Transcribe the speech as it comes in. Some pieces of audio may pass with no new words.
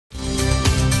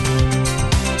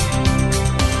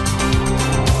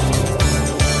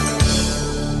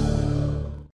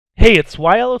Hey, it's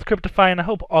YL with Cryptify, and I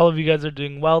hope all of you guys are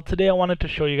doing well. Today I wanted to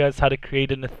show you guys how to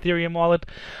create an Ethereum wallet.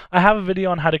 I have a video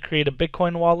on how to create a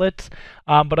Bitcoin wallet,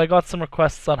 but I got some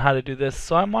requests on how to do this.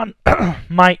 So I'm on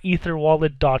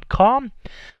myetherwallet.com.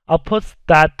 I'll put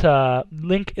that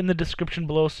link in the description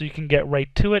below so you can get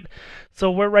right to it. So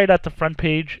we're right at the front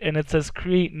page, and it says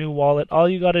create new wallet. All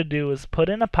you got to do is put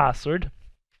in a password,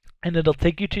 and it'll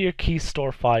take you to your key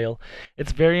store file.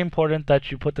 It's very important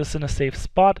that you put this in a safe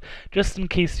spot. Just in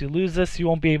case you lose this, you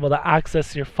won't be able to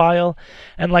access your file.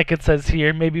 And like it says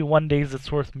here, maybe one day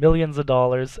it's worth millions of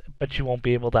dollars, but you won't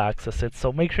be able to access it.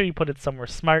 So make sure you put it somewhere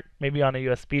smart, maybe on a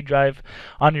USB drive,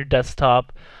 on your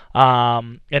desktop,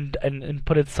 and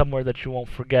put it somewhere that you won't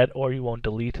forget or you won't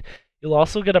delete. You'll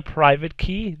also get a private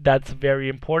key that's very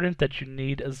important that you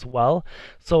need as well.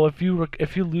 So if you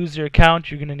lose your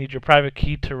account, you're going to need your private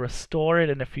key to restore it,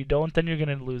 and if you don't, then you're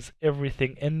going to lose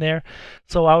everything in there.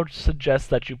 So I would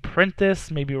suggest that you print this,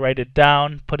 maybe write it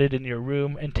down, put it in your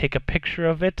room, and take a picture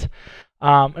of it.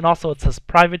 And also it says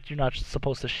private, you're not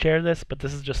supposed to share this, but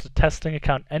this is just a testing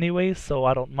account anyways, so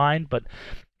I don't mind. But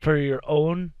for your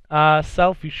own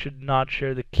self, you should not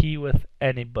share the key with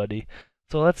anybody.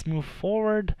 So let's move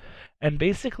forward, and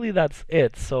basically that's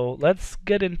it. So let's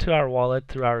get into our wallet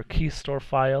through our key store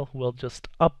file. We'll just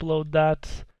upload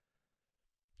that.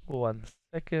 1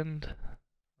 second,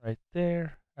 right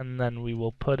there, and then we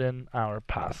will put in our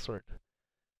password.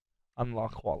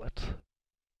 Unlock wallet.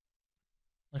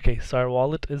 Okay, so our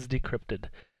wallet is decrypted,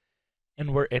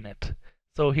 and we're in it.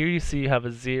 So here you see you have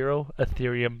a 0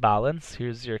 Ethereum balance.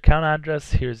 Here's your account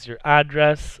address, here's your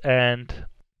address, and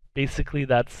basically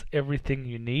that's everything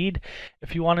you need.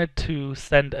 If you wanted to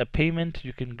send a payment,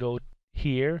 you can go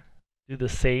here, do the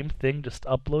same thing, just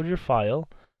upload your file,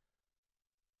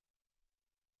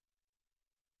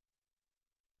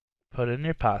 put in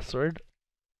your password,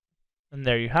 and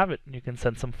there you have it. You can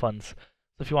send some funds.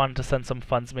 So if you wanted to send some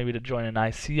funds maybe to join an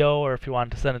ICO, or if you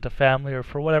wanted to send it to family, or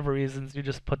for whatever reasons, you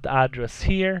just put the address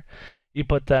here, you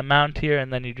put the amount here,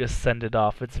 and then you just send it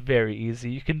off. It's very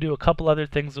easy. You can do a couple other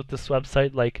things with this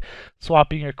website, like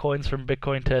swapping your coins from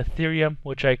Bitcoin to Ethereum,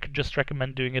 which I could just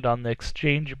recommend doing it on the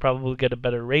exchange. You probably get a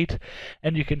better rate,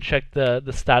 and you can check the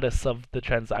status of the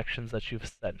transactions that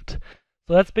you've sent.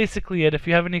 So that's basically it. If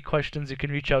you have any questions, you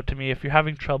can reach out to me. If you're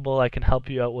having trouble, I can help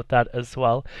you out with that as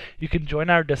well. You can join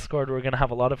our Discord. We're going to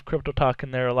have a lot of crypto talk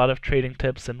in there, a lot of trading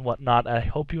tips and whatnot. I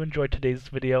hope you enjoyed today's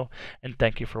video, and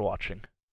thank you for watching.